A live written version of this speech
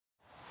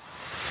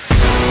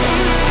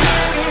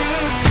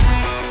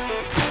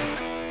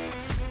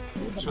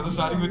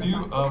starting with you.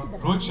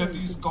 Rohit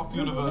Shetty's Cop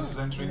Universe is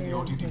entering the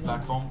OTT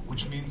platform,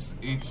 which means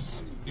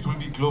it will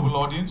be global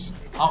audience.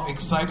 How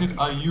excited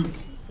are you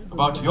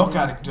about your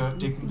character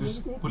taking this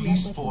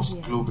police force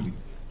globally?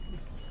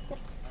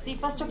 See,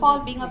 first of all,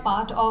 being a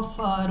part of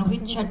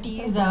Rohit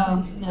Shetty's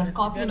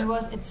Cop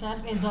Universe itself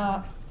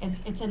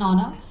it's an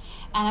honor,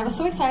 and I was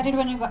so excited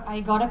when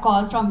I got a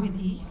call from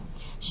Vidhi.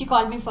 She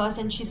called me first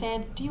and she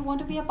said, "Do you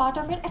want to be a part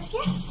of it?" I said,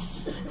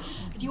 "Yes."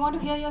 "Do you want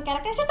to hear your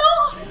character?" I said, "No,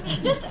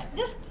 just,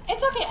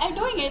 it's okay, I'm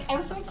doing it." I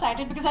was so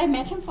excited because I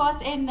met him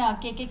first in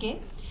KKK,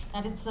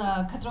 that is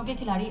Khatron Ke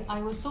Khiladi.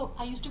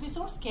 I used to be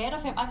so scared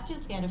of him. I'm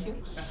still scared of you.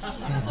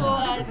 So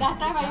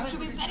that time I used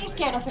to be very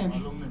scared of him.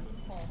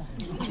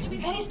 I used to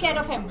be very scared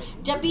of him.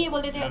 जब भी ये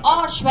बोलते थे,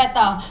 "और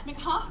श्वेता," मैं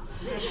कहा,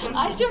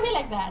 I used to be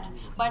like that.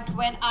 But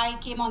when I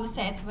came on the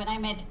sets, when I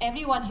met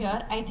everyone here,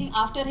 I think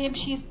after him,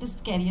 she's the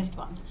scariest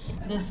one.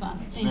 This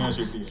one. Shweta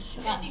Shetty.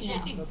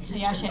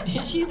 Yeah, Shetty.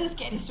 She's the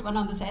scariest one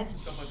on the sets.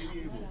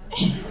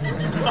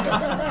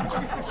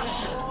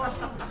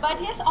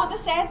 But yes, on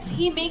the sets,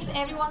 he makes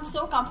everyone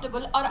so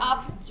comfortable. और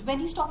आप,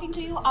 when he's talking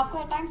to you,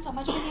 आपको at times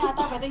समझ में नहीं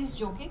आता whether he's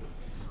joking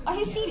or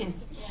he's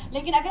serious.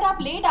 लेकिन अगर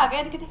आप late आ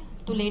गए तो कहते,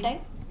 "तू late आई?"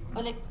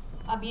 बोले,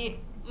 अब ये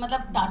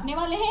मतलब डांटने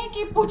वाले हैं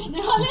कि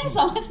पूछने वाले हैं,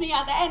 समझ नहीं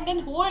आता है. And then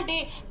whole day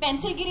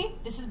pencil Giri,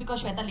 this is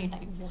because Shweta late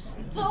I.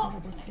 So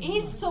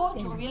he's so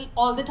jovial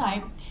all the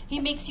time. He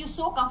makes you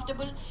so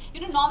comfortable.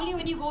 You know, normally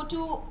when you go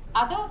to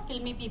other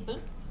filmy people,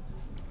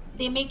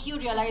 they make you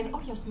realize,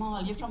 oh, you're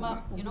small, you're from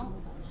a, you know,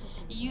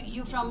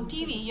 you're from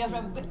TV, you're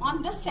from, but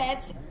on the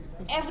sets,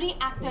 every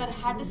actor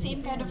had the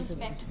same kind of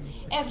respect.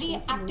 Every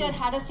actor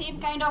had the same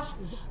kind of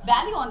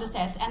value on the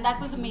sets, and that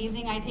was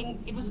amazing. I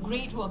think it was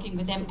great working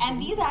with them.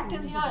 And these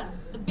actors here,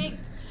 the big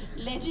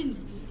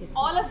legends,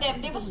 all of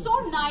them, they were so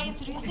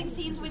nice, rehearsing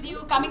scenes with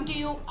you, coming to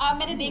you.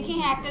 मैंने देखे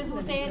हैं actors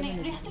who say, नहीं,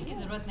 rehearsal की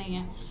ज़रूरत नहीं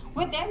है.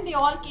 With them, they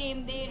all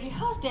came, they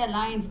rehearsed their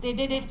lines, they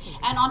did it.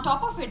 And on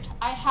top of it,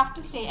 I have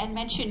to say and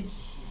mention,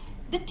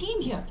 the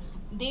team here,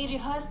 they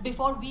rehearse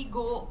before we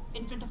go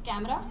in front of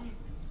camera.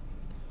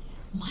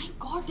 My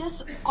God, they're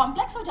so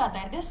complex हो जाता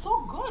है. They're so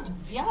good.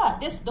 Yeah,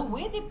 the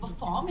way they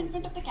perform in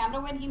front of the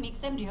camera when he makes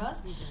them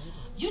rehearse,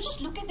 you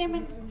just look at them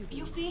and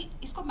you feel,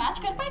 इसको match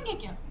कर पाएंगे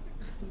क्या?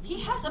 He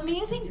has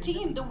amazing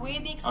team. The way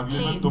they explain.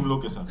 अगले में तुम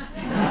लोग के साथ.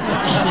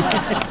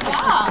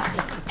 Yeah,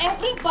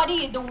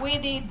 everybody, the way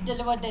they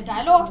deliver their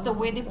dialogues, the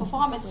way they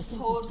perform is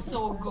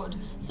so good.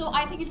 So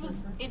I think it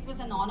was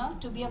an honor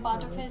to be a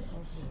part of his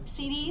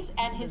series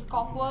and his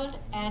cop world.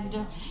 And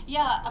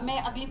yeah, मैं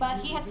अगली बार,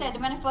 he had said,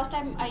 when first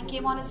time I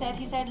came on a set,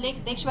 he said,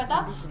 देख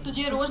श्वेता,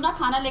 तुझे रोज ना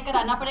खाना लेकर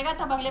आना पड़ेगा,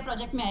 तब अगले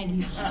प्रोजेक्ट में आएगी.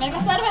 मैंने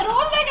कहा, सर मैं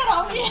रोज लेकर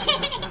आऊंगी.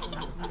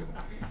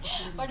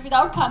 But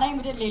without खाना ही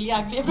मुझे ले लिया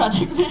अगले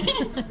प्रोजेक्ट में.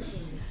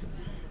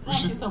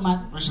 Thank you so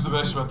much. Wish you the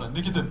best, Shweta.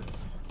 Nikitin.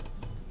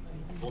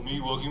 For me,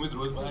 working with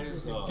Rohit bhai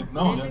is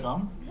कितना हो गया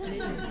काम?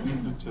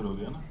 3 पिक्चर हो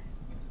गया ना?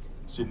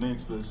 Chennai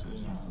express.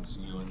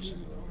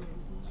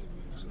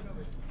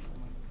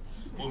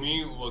 For me,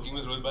 working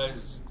with Rohit bhai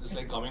is just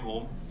like coming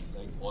home.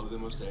 Like all of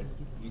them have said,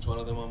 each one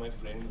of them are my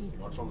friends,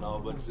 not from now,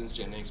 but since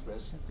Chennai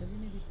Express.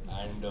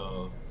 And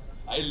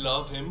I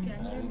love him.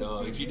 And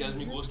if he tells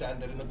me go stand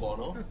there in the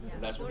corner,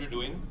 and that's what you're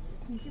doing,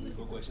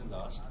 no questions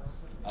asked.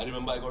 I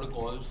remember I got a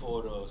call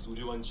for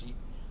Suryavanshi.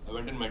 I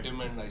went and met him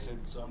and I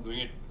said, "So I'm doing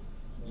it."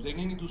 He's like,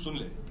 "नहीं, तू सुन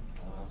ले."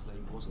 And I was like,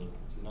 "No, sir,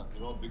 it's enough."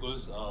 You know,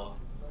 because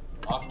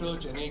after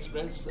Chennai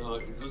Express,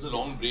 it was a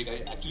long break. I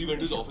actually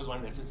went to his office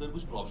one day. I said, "Sir,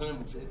 कुछ problem है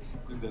मुझसे?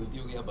 कुछ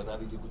गलती हो गई, आप बता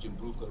दीजिए, कुछ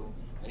improve करूँ."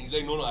 And he's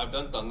like, "No, I've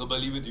done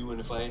Tangabali with you,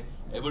 and if I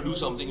ever do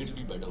something, it will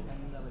be better."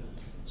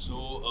 So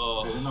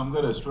तेरे नाम का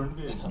रेस्टोरेंट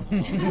भी है.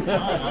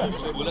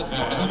 उसने बोला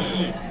free खाना भी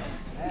है.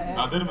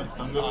 नादिर में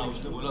तंगबली.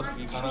 उसने बोला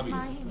free खाना भी.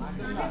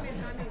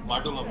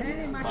 बांटूंगा.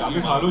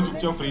 जाके खा लो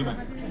चुपचाप फ्री में.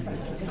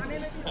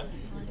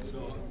 So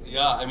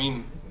yeah, I mean,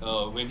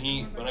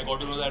 when I got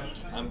to know that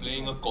I'm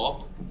playing a cop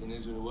in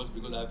his universe,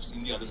 because I've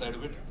seen the other side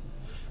of it,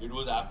 it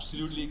was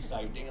absolutely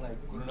exciting, and I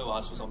couldn't have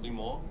asked for something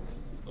more.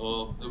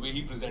 The way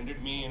he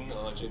presented me in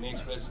Chennai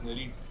Express is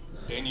nearly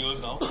 10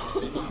 years now.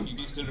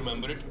 People still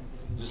remember it,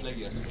 just like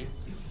yesterday.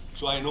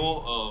 So I know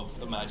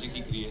the magic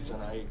he creates,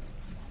 and I,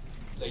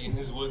 like in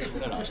his words,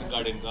 मेरा ration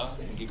card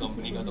इनकी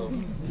company का, तो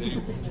there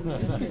you go.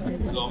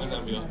 As long as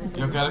I'm here.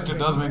 Your character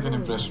does make an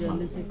impression, man.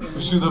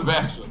 Wish you the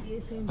best.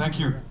 Thank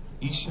you.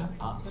 Isha.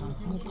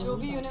 जो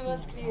भी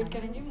universe create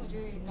करेंगे,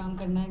 मुझे काम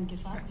करना है इनके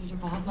साथ. मुझे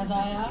बहुत मजा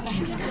आया.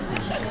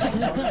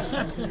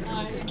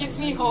 It gives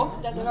me hope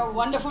that there are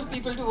wonderful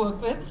people to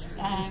work with,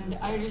 and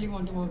I really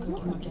want to work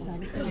with them again. I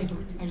really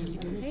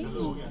do.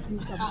 चलो हो गया.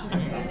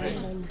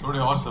 थोड़े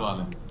और सवाल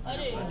हैं.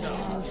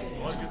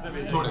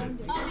 थोड़े.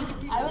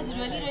 I was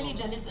really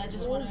jealous. I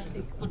just want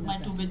to put my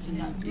 2 bits in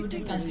that. We were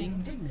discussing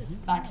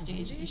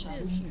backstage, Isha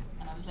and me,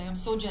 and I was like,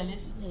 I'm so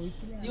jealous.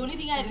 The only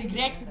thing I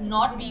regret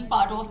not being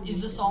part of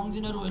is the songs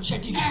in a Rohit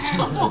Shetty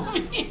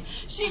movie.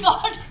 She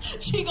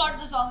got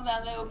the songs.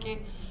 I'm like, okay,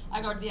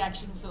 I got the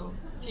action, so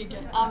ठीक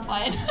है, I'm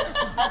fine.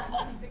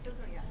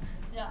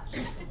 Yeah.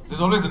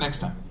 There's always the next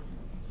time.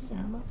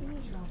 Yeah.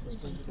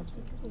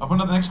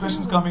 Aparna, the next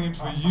question is coming in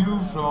for you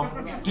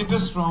from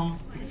Titus from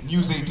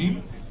News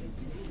 18.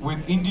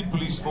 With Indian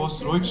Police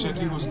Force, Rohit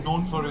Shetty, who is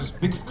known for his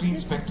big screen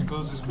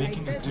spectacles, is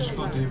making his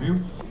digital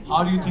debut.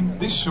 How do you think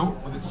this show,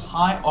 with its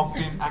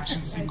high-octane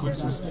action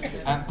sequences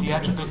and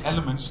theatrical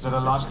elements that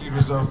are largely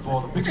reserved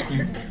for the big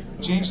screen,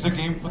 changed the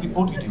game for the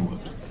OTT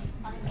world?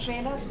 The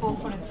trailer spoke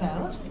for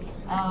itself.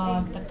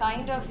 The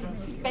kind of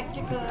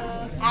spectacle,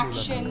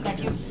 action that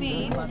you've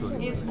seen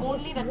is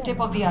only the tip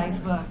of the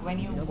iceberg. When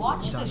you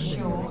watch the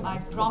show, I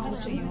promise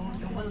to you,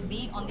 you will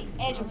be on the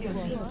edge of your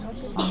seats.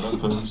 I've done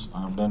films,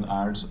 I've done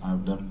ads,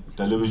 I've done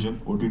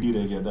television, OTT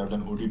reh gaya tha, I've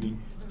done OTT.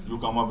 You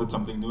come up with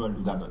something new, I'll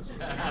do that as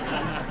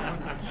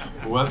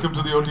well. Welcome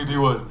to the OTT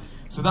world.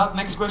 Sidharth,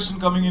 next question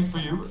coming in for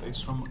you.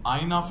 It's from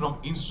Aina from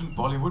Instant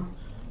Bollywood.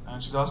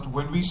 And she's asked,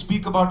 when we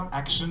speak about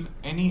action,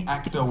 any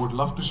actor would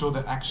love to show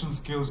their action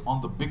skills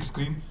on the big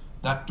screen,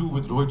 that too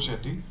with Rohit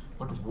Shetty.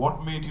 But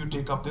what made you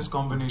take up this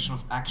combination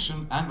of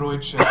action and Rohit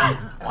Shetty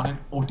on an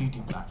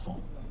OTT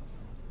platform?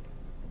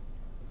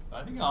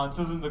 I think the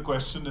answer's in the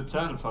question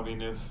itself. I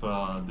mean, if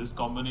this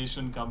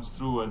combination comes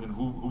through, as in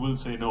who will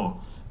say no?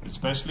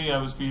 Especially, I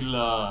would feel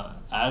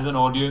as an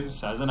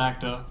audience, as an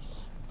actor,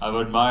 I've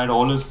admired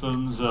all his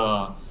films,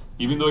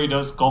 even though he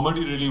does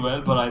comedy really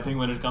well, but I think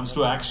when it comes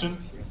to action,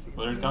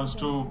 when it comes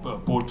to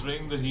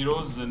portraying the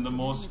heroes in the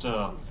most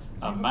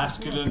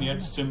masculine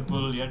yet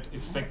simple yet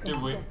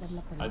effective way,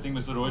 I think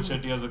Mr. Rohit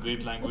Shetty has a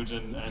great language,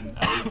 and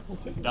I was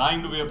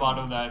dying to be a part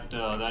of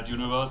that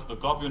universe, the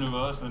cop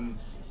universe, and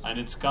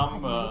it's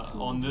come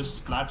on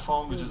this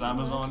platform, which is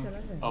Amazon,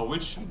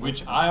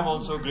 which I have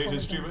also great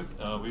history with.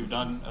 We've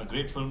done a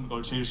great film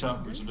called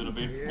Shersha, which has been a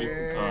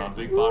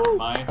big part of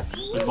my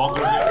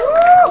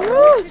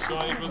filmography. So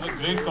it was a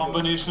great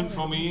combination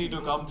for me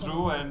to come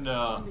through, and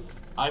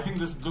I think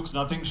this looks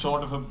nothing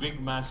short of a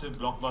big, massive,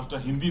 blockbuster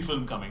Hindi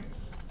film coming,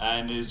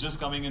 and it's just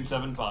coming in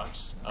 7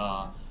 parts.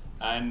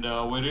 And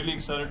we're really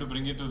excited to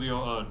bring it to the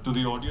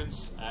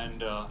audience.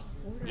 And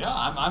yeah,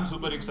 I'm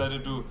super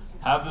excited to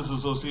have this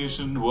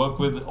association, work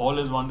with all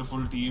his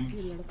wonderful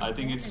team. I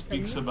think it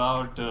speaks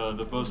about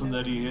the person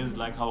that he is,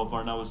 like how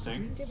Aparna was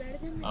saying.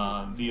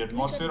 The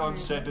atmosphere on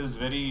set is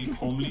very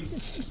homely,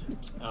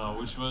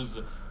 which was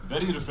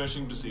very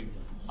refreshing to see.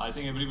 I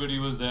think everybody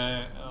was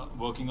there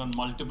working on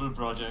multiple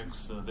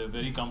projects. They're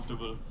very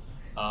comfortable.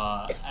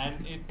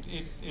 And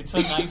it's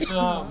a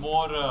nicer,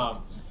 more,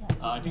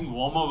 I think,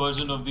 warmer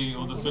version of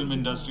the film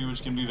industry,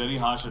 which can be very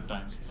harsh at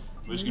times,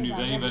 which can be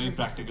very, very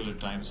practical at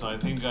times. So I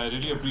think I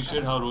really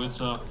appreciate how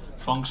Rohit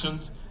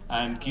functions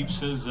and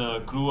keeps his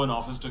crew and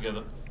office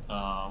together,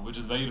 which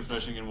is very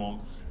refreshing and warm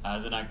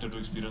as an actor to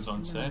experience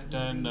on set.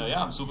 And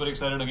yeah, I'm super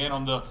excited again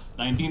on the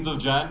 19th of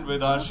Jan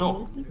with our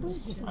show.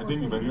 I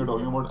think when you're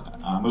talking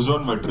about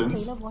Amazon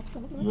veterans,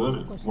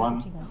 you're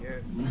one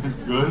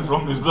girl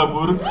from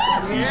Mirzapur,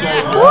 Isha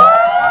is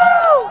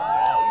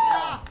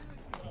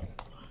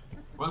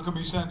Welcome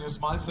Isha, and your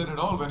smile said it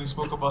all when you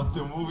spoke about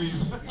the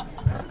movies.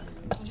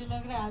 मुझे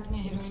लग रहा है आज मैं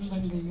heroine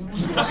बन गई हूँ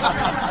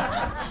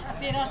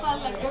 13 साल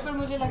लग गए पर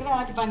मुझे लग रहा है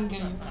आज बन गई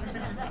हूँ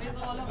with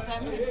all of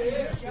them it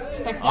feels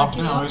spectacular.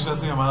 आपने हमेशा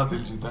से हमारा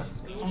दिल जीता है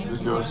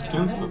with your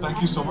skills, so thank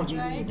you so much.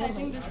 Right, I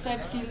think this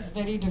set feels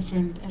very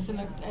different. ऐसे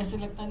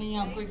लगता नहीं है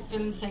आप कोई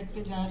film set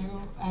पे जा रहे हो,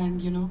 and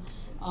you know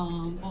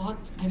बहुत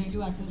घरेलू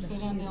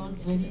atmosphere, and they're all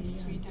very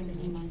sweet and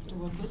really nice to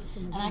work with.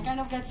 And I kind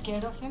of get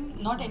scared of him,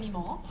 not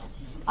anymore.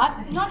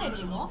 Not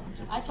anymore.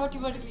 I thought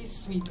you were really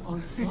sweet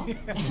also.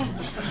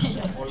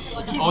 Yes.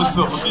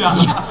 Also,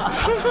 yeah.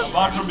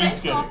 Apart from being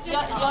scared.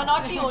 You're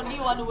not the only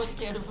one who was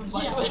scared of him,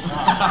 by the way.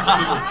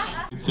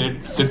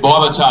 Sid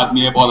बहुत अच्छा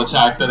आदमी है, बहुत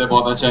अच्छा actor है,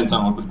 बहुत अच्छा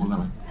इंसान। और कुछ बोलना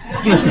भाई?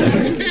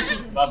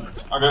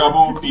 अगर आप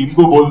वो टीम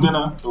को बोलते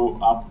ना, तो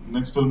आप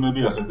नेक्स्ट फिल्म में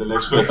भी आ सकते,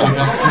 like Shweta.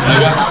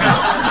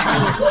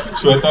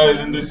 Shweta is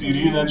in this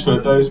series, and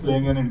Shweta is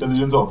playing an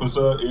intelligence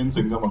officer in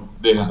Singamam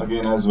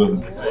again as well.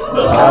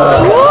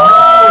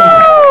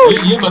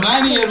 ये बताया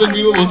नहीं यार, when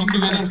we were working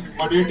together.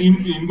 But ये टीम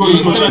इनको ये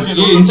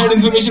inside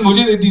information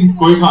मुझे देती थी।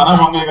 कोई खाना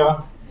मांगेगा,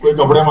 कोई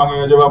कपड़े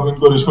मांगेगा, जब आप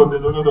इनको रिश्वत दे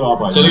दोगे तो आप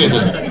चले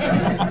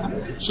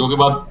गए। शो के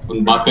बाद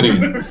बात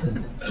करेंगे,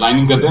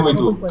 लाइनिंग करते हैं भाई,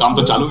 तो काम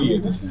तो चालू ही है।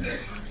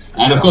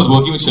 And of course,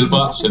 working with Shilpa.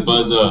 Shilpa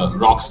is a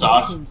rock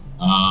star.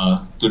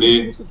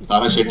 Today,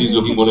 Tara Shetty is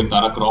looking more like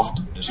Tara Croft.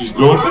 She's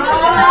grown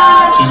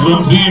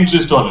 3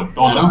 inches taller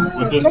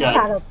with this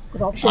character.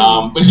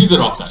 But she's a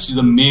rock star. She's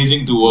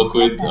amazing to work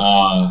with.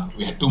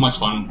 We had too much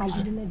fun.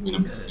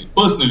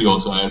 Personally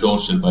also, I adore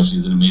Shilpa.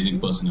 She's an amazing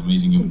person,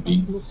 amazing human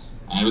being.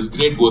 And it was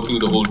great working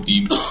with the whole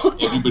team,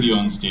 everybody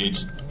on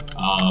stage.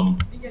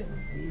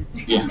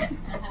 Yeah.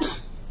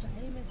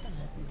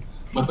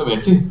 मतलब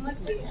ऐसे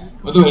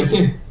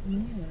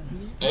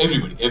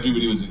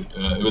everybody was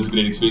it was a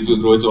great experience.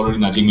 With Rohit's already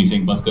nudging me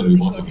saying bus kar abhi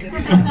bahut ho gaya.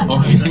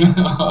 Okay.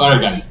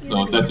 Alright guys,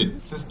 so that's it.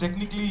 Says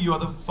technically you are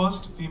the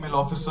first female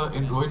officer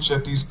in Rohit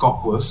Shetty's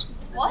Copverse.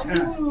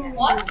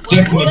 What?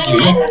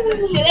 Technically.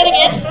 Say that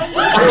again.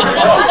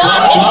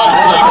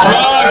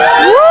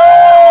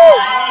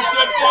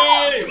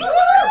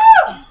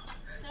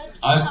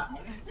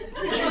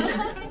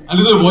 I'll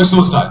do the voice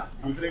so style.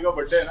 दूसरे का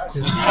birthday है ना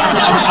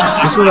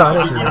इसमें आ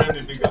रहा है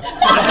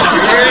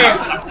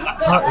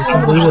हाँ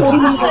इसमें वही है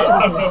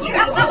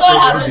This is all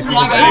happens,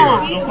 yeah,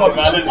 guys. Super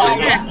balance.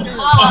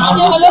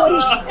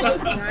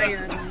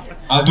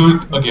 I'll do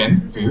it again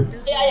for you.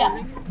 Yeah.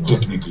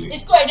 Technically.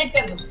 इसको edit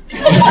कर दो.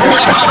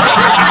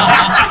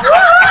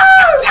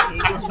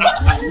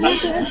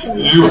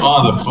 You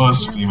are the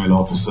first female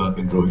officer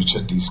in Rohit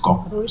Shetty's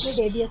corpus.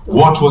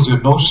 What was your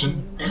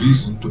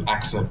reason to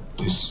accept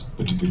this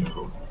particular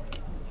role?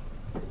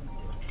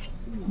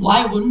 Why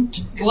wouldn't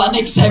one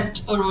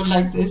accept a role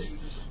like this?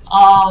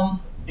 I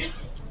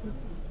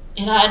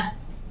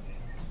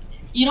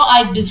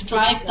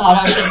describe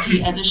Tara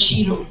Shetty as a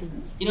shero.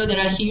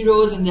 There are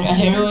heroes and there are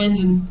heroines,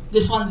 and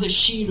this one's a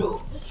shero.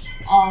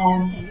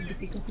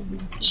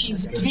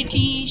 She's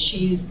gritty,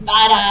 she's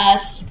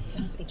badass,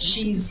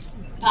 she's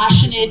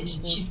passionate,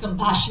 she's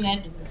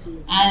compassionate,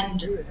 and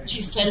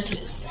she's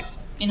selfless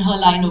in her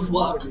line of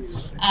work.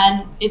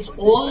 And it's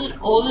all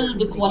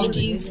the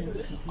qualities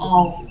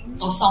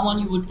of someone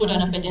you would put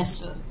on a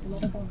pedestal.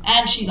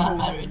 And she's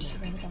unmarried.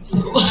 So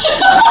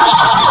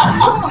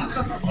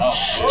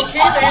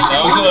Okay, then.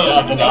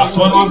 The last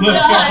one was a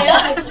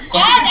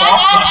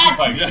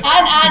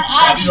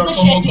and she's a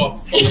Shetty.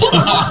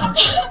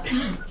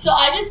 So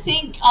I just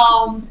think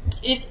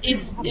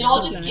it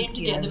all just came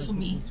together for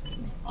me.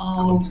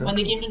 When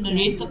they came to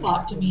narrate the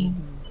part to me,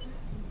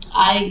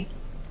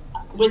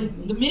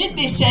 when the minute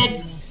they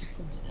said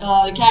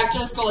the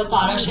character is called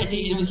Tara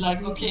Shetty, it was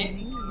like,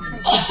 okay,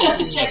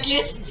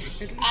 checklist.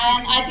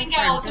 And I think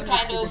I also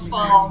kind of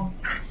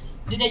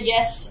did a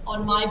yes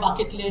on my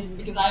bucket list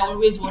because I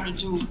always wanted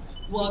to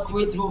work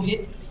with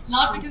Rohit.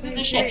 Not because of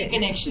the Shetty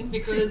connection,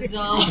 because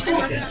no,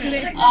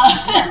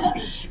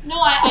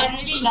 I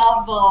really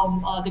love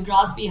the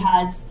grasp he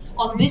has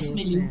on this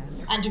milieu,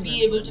 and to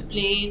be able to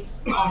play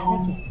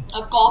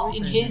a cop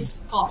in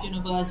his cop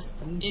universe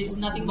is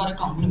nothing but a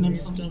compliment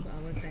for me.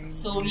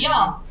 So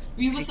yeah,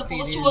 we were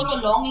supposed to work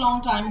a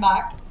long time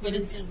back, but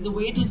the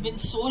wait has been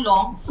so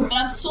long. But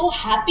I'm so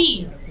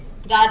happy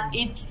that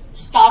it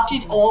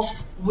started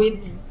off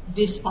with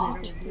this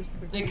part,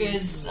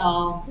 because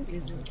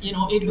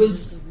it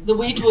was, the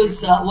wait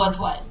was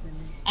worthwhile,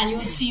 and you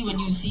will see when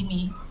you see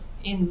me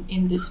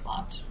in this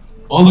part.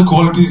 All the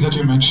qualities that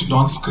you mentioned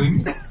on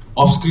screen,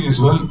 off screen as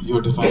well,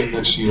 you're defining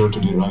that shero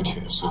today right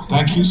here. So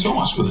thank you so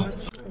much for that.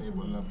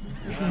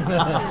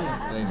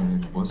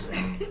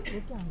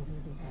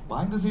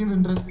 Behind the scenes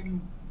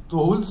interesting. The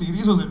whole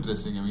series was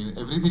interesting. I mean,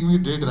 everything we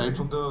did right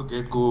from the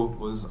get-go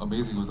was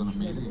amazing. It was an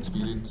amazing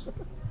experience,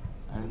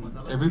 and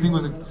everything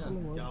was.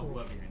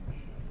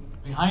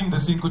 Behind the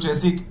scene कुछ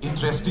ऐसी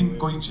interesting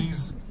कोई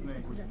चीज,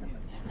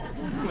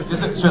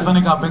 जैसे श्वेता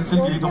ने कहा pencil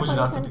गिरी तो मुझे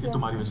डर थी कि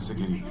तुम्हारी वजह से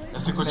गिरी,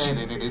 ऐसे कुछ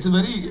नहीं,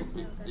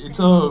 it's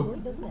a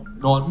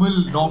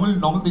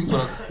normal thing for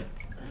us.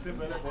 इससे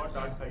पहले बहुत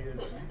डांट खाई है,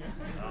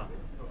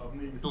 तो अब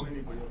नहीं, इसमें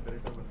नहीं बढ़िया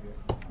कैरेक्टर बन गया.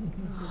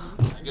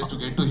 I guess to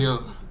get to hear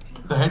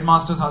the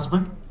headmaster's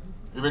husband.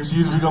 Even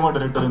she's become a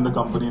director in the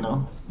company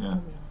now. Yeah.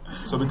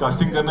 So अभी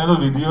casting करना है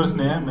तो विधि और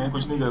स्नेह, मैं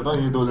कुछ नहीं करता,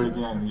 ये दो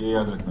लड़कियां हैं, ये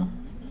याद रखना.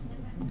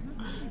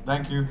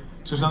 Thank you,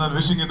 Shweta.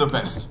 Wishing you the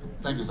best.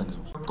 Thank you so much.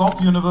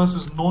 Cop universe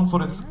is known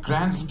for its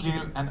grand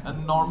scale and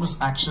enormous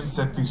action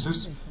set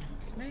pieces.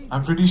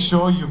 I'm pretty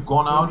sure you've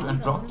gone out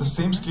and brought the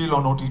same scale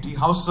on OTT.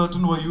 How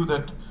certain were you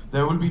that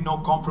there will be no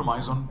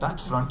compromise on that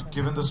front,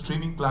 given the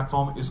streaming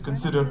platform is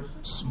considered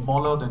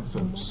smaller than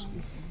films?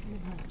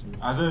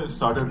 As I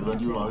started when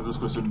you asked this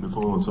question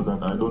before also,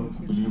 that I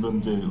don't believe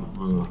in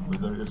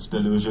whether it's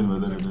television,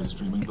 whether it is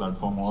streaming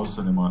platform or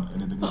cinema,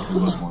 anything is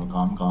big or small,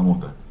 काम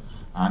होता है.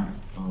 And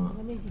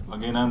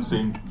again I'm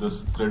saying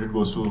this credit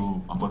goes to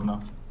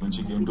Aparna. When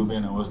she came to me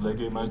and I was like,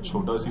 hey, मैं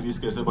छोटा series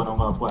कैसे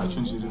बनाऊंगा, आपको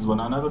action series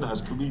बनाना है तो it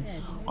has to be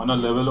on a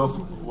level of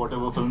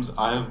whatever films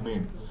I have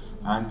made.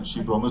 And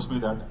she promised me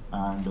that,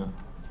 and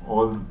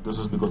all this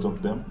is because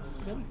of them,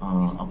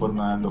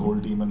 Aparna and the whole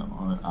team in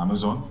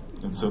Amazon.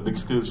 It's a big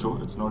scale show.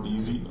 It's not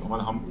easy.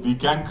 We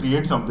can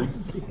create something,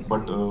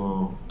 but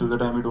till the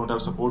time we don't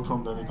have support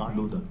from them, we can't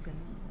do that.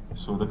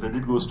 So the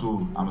credit goes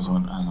to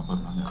Amazon and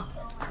Aparna. Yeah.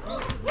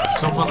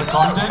 So for the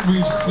content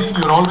we've seen,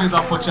 you're always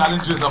up for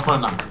challenges,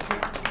 Aparna.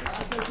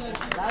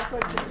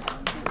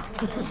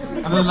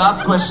 And the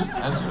last question,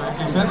 as you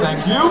rightly said,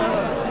 thank you.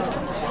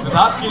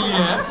 Siddharth के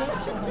लिए है.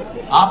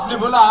 आपने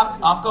बोला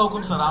आपका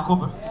हुक्म sir आंखों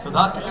पर.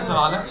 सिद्धार्थ के लिए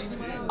सवाल है.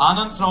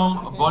 Anand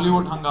from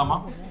Bollywood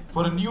Hangama.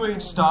 For a new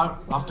age star,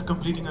 after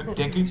completing a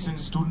decade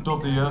since Student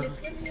of the Year,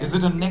 is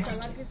it a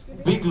next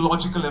big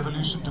logical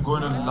evolution to go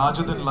in a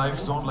larger than life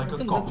zone like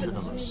a cop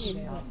universe?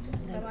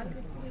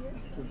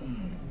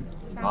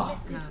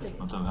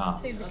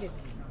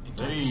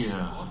 Very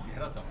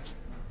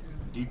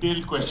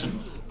detailed question.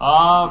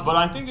 But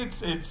I think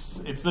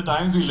it's the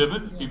times we live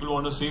in. People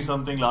want to see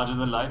something larger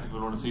than life. People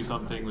want to see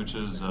something which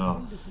is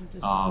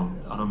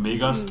on a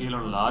mega scale,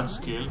 on a large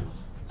scale.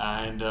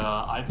 And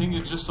I think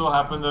it just so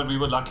happened that we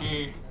were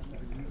lucky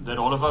that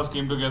all of us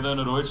came together in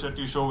a Rohit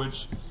Shetty show,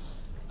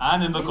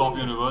 and in the cop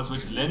universe,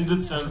 which lends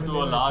itself to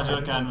a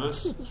larger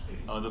canvas.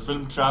 The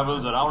film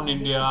travels around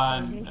India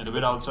and a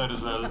bit outside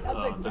as well.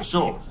 The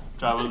show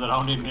travels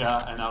around India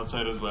and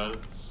outside as well.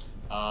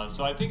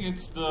 So I think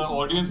it's the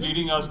audience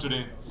leading us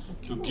today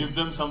to give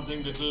them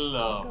something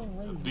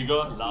little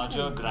bigger,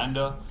 larger,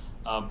 grander,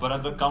 but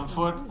at the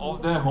comfort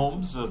of their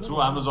homes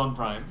through Amazon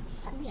Prime.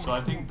 So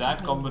I think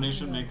that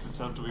combination makes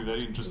itself to be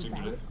very interesting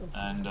today.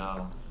 And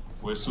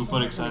we're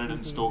super excited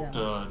and stoked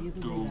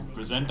to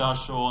present our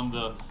show on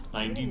the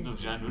 19th of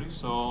January.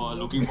 So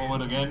looking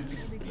forward again.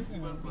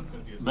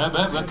 मैं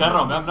कर रहा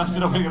हूँ, मैं अपना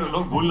सिर्फ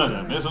लोग भूल ना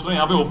जाए. मैं सोच रहा हूँ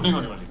यहाँ पे opening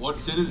होने वाली. What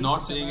Sid is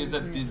not saying is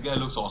that this guy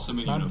looks awesome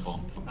in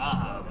uniform.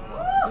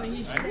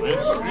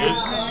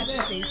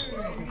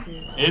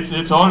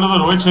 It's all to the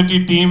Rituraj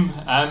Shetty team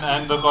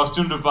and the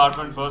costume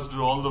department first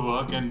do all the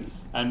work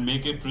and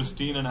make it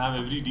pristine and have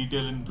every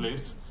detail in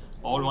place.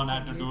 All one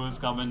had to do is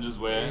come and just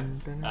wear,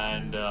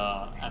 and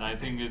I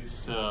think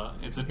it's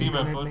a team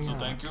effort. So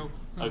thank you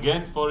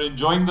again for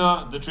enjoying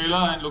the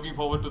trailer and looking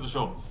forward to the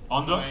show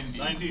on the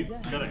 19th.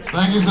 Correct.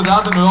 Thank you,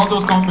 Sidharth, and with all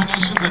those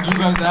combinations and you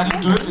guys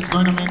adding to it, it's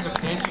going to make a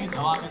deadly,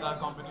 dhamakedar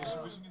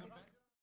combination. Wishing you the best.